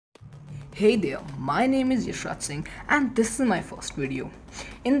Hey there, my name is Yashraj Singh and this is my first video.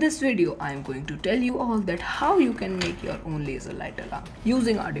 In this video, I am going to tell you all that how you can make your own laser light alarm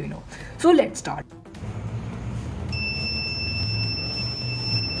using Arduino. So let's start.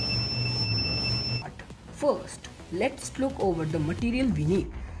 First, let's look over the material we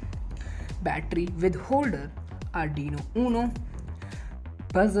need. Battery with holder, Arduino Uno,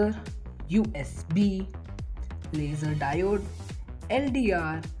 buzzer, USB, laser diode,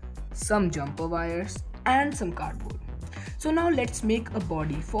 LDR, some jumper wires and some cardboard. So now let's make a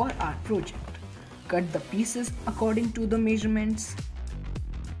body for our project. Cut the pieces according to the measurements.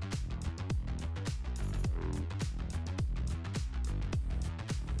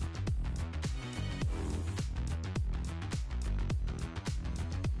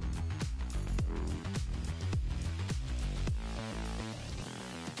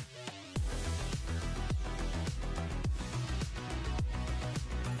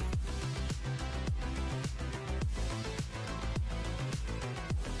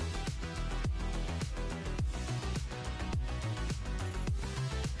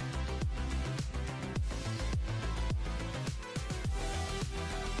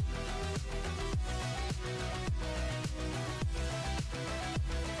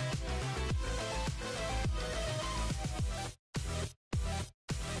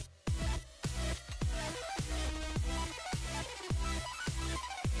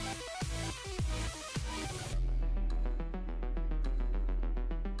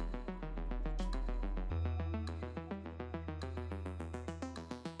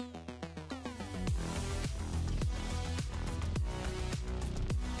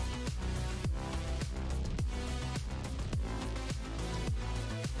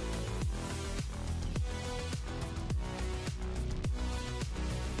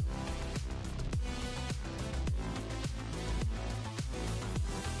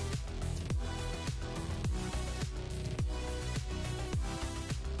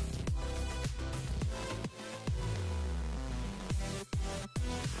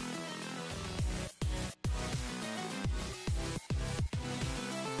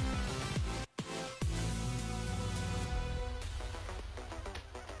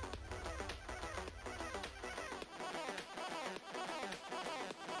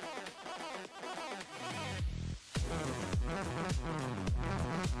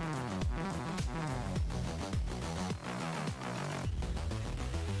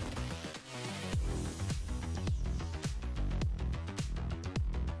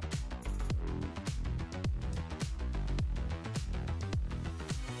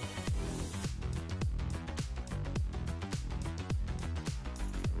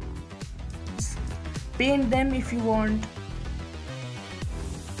 Paint them if you want.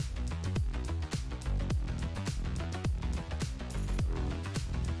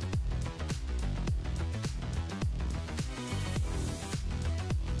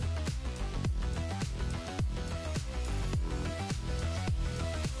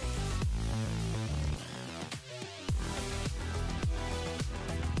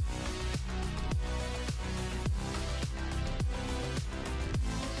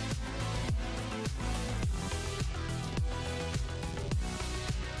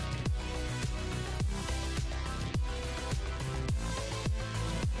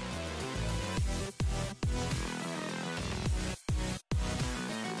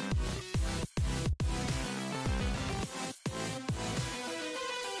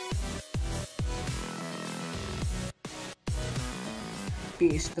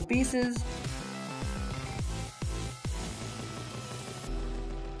 Paste the pieces.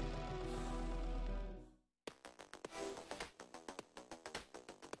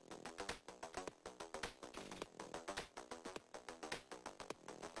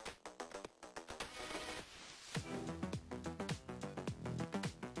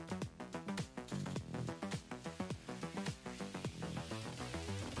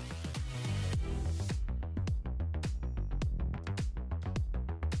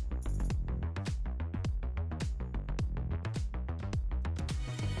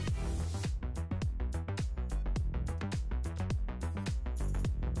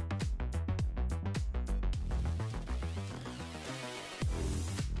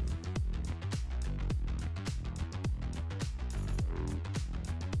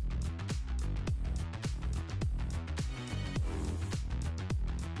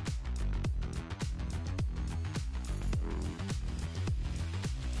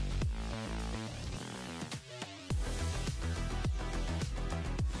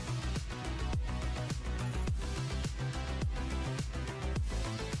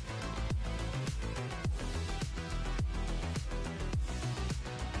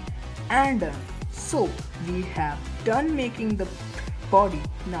 and done. So we have done making the body.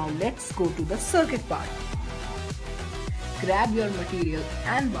 Now let's go to the circuit part. Grab your material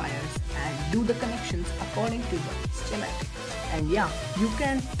and wires and do the connections according to the schematic. And yeah, you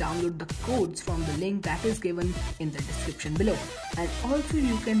can download the codes from the link that is given in the description below. And also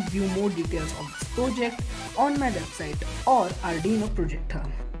you can view more details of this project on my website or Arduino project hub.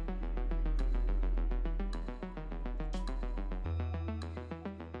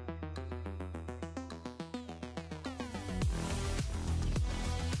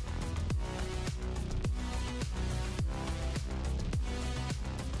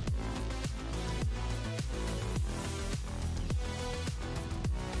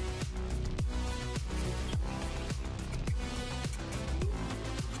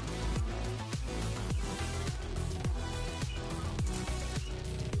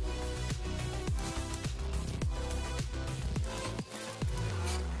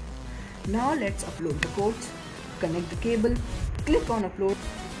 Now let's upload the codes. Connect the cable, click on upload.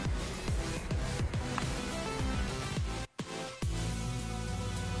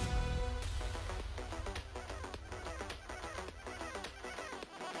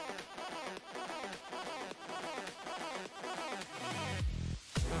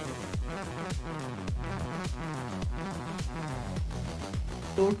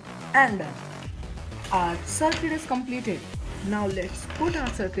 And done. Our circuit is completed. Now let's put our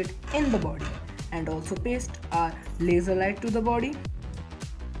circuit in the body and also paste our laser light to the body.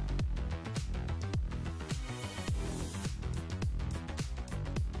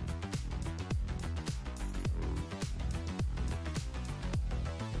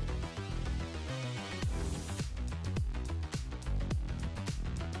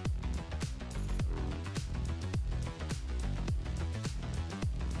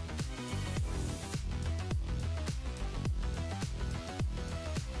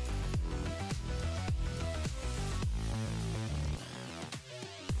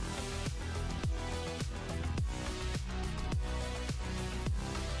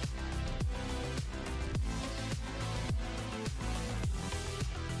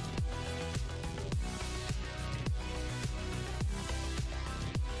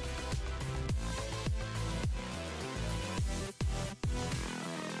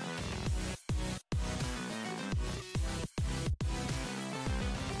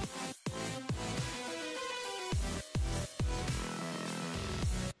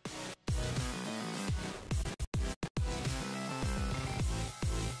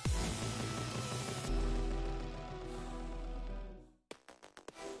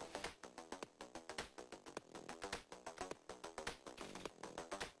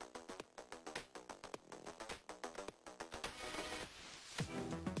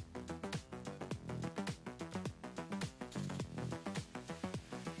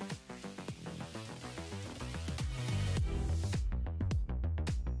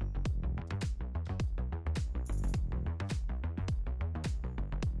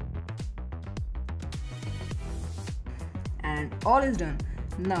 And all is done.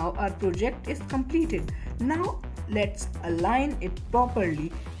 Now our project is completed. Now let's align it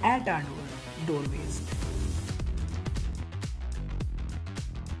properly at our doorways.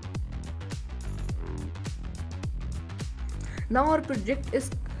 Now our project is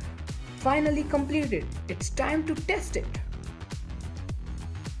finally completed. It's time to test it.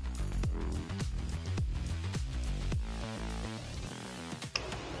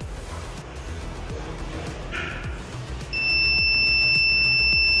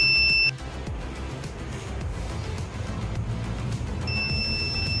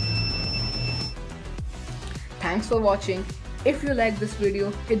 Thanks for watching. If you like this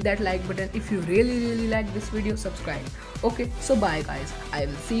video, hit that like button. If you really like this video, subscribe. Okay, so bye guys. I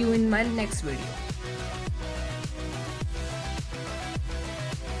will see you in my next video.